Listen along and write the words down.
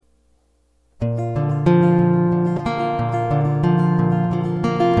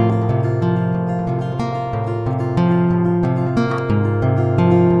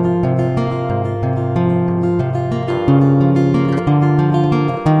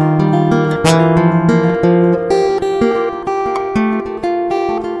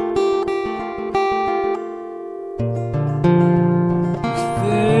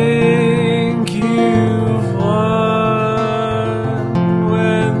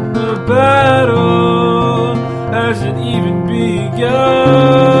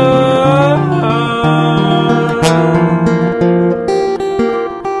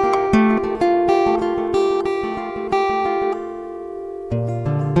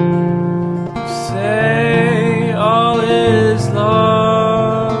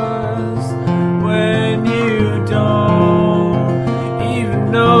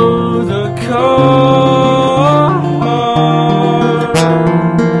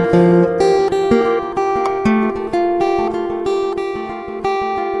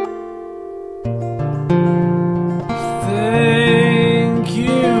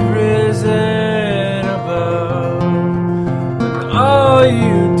all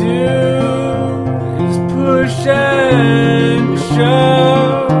you do is push and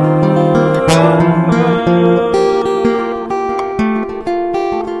shove.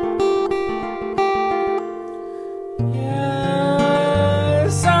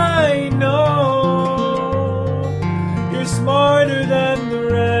 Yes, I know you're smarter than the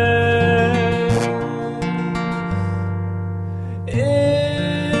rest.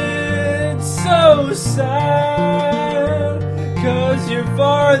 It's so sad, 'cause you're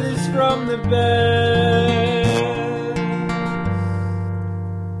farthest from the best.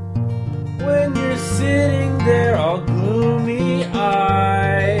 When you're sitting there all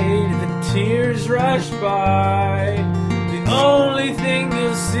gloomy-eyed, the tears rush by, the only thing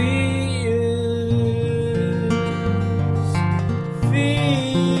you'll see is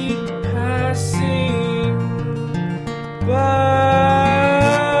feet passing by.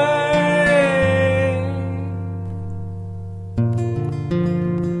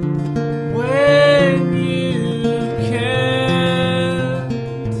 When you can't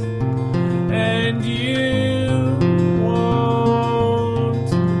and you won't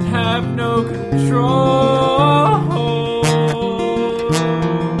have no control,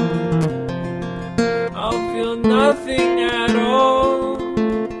 I'll feel nothing at all.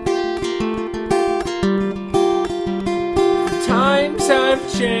 Times have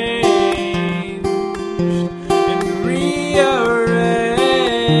changed and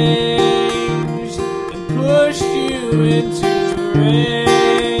rearranged and pushed you into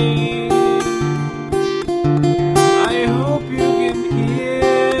rain. I hope you can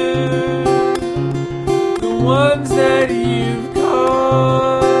hear the ones that you've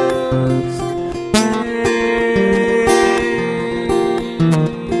caused pain.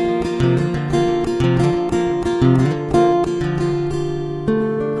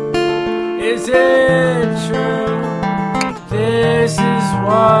 Is it true? This is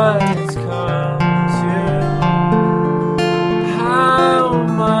what it's come to. How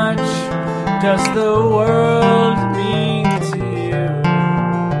much does the world